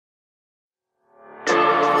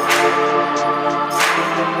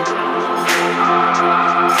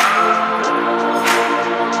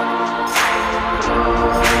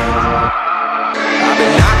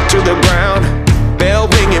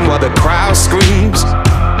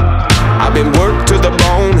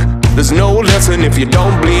dancing if you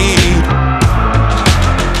don't bleed.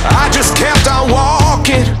 I just kept on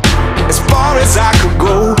walking as far as I could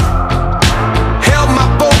go. Held my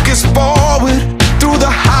focus forward through the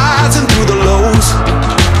highs and through the lows.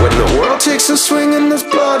 When the world takes a swing and there's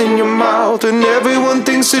blood in your mouth, and everyone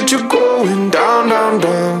thinks that you're going down, down,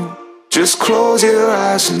 down, just close your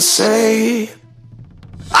eyes and say,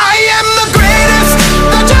 I am the greatest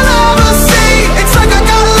that you'll ever see.